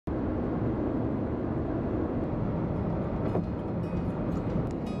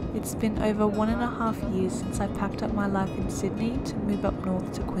It's been over 1.5 years since I packed up my life in Sydney to move up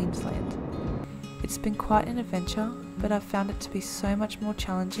north to Queensland. It's been quite an adventure, but I've found it to be so much more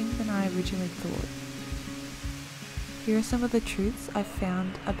challenging than I originally thought. Here are some of the truths I've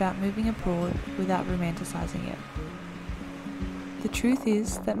found about moving abroad without romanticising it. The truth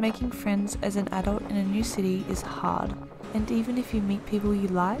is that making friends as an adult in a new city is hard, and even if you meet people you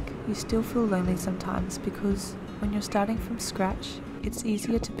like, you still feel lonely sometimes because when you're starting from scratch, it's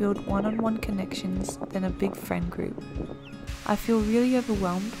easier to build one-on-one connections than a big friend group. I feel really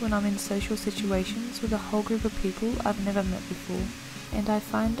overwhelmed when I'm in social situations with a whole group of people I've never met before, and I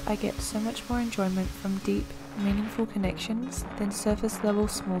find I get so much more enjoyment from deep, meaningful connections than surface-level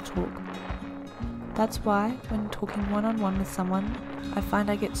small talk. That's why, when talking one-on-one with someone, I find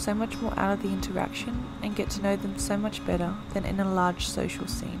I get so much more out of the interaction and get to know them so much better than in a large social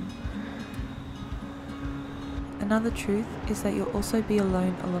scene. Another truth is that you'll also be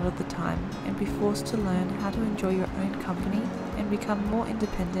alone a lot of the time and be forced to learn how to enjoy your own company and become more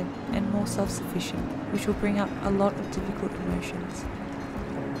independent and more self-sufficient, which will bring up a lot of difficult emotions.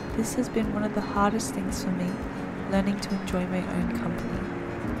 This has been one of the hardest things for me, learning to enjoy my own company.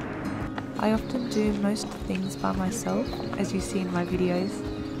 I often do most things by myself, as you see in my videos,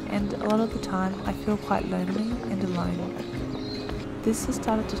 and a lot of the time I feel quite lonely and alone. This has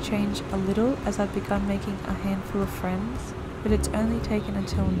started to change a little as I've begun making a handful of friends, but it's only taken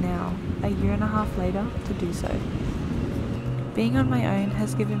until now, a 1.5 years later, to do so. Being on my own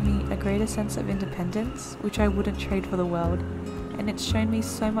has given me a greater sense of independence, which I wouldn't trade for the world, and it's shown me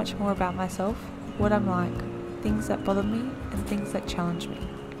so much more about myself, what I'm like, things that bother me, and things that challenge me.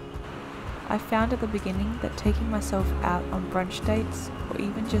 I found at the beginning that taking myself out on brunch dates, or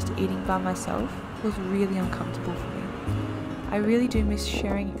even just eating by myself, was really uncomfortable for me. I really do miss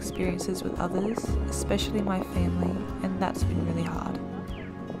sharing experiences with others, especially my family, and that's been really hard.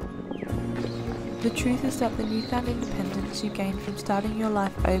 The truth is that the newfound independence you gain from starting your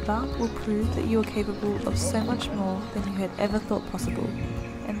life over will prove that you are capable of so much more than you had ever thought possible,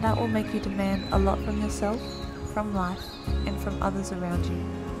 and that will make you demand a lot from yourself, from life, and from others around you.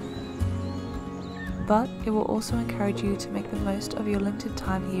 But it will also encourage you to make the most of your limited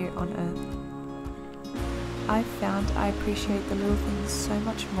time here on Earth. I've found I appreciate the little things so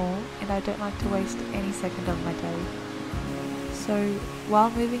much more, and I don't like to waste any second of my day. So, while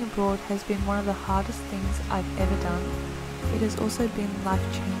moving abroad has been one of the hardest things I've ever done, it has also been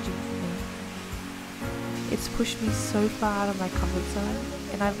life-changing for me. It's pushed me so far out of my comfort zone,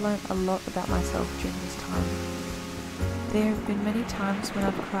 and I've learned a lot about myself during this time. There have been many times when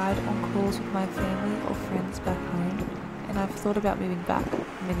I've cried on calls with my family or friends back home, and I've thought about moving back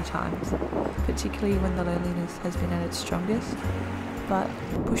many times, particularly when the loneliness has been at its strongest. But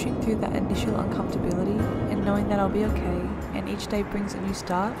pushing through that initial uncomfortability and knowing that I'll be okay and each day brings a new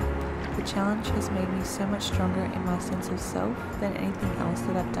start, the challenge has made me so much stronger in my sense of self than anything else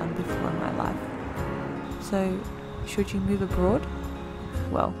that I've done before in my life. So, should you move abroad?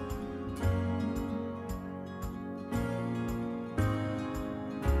 Well,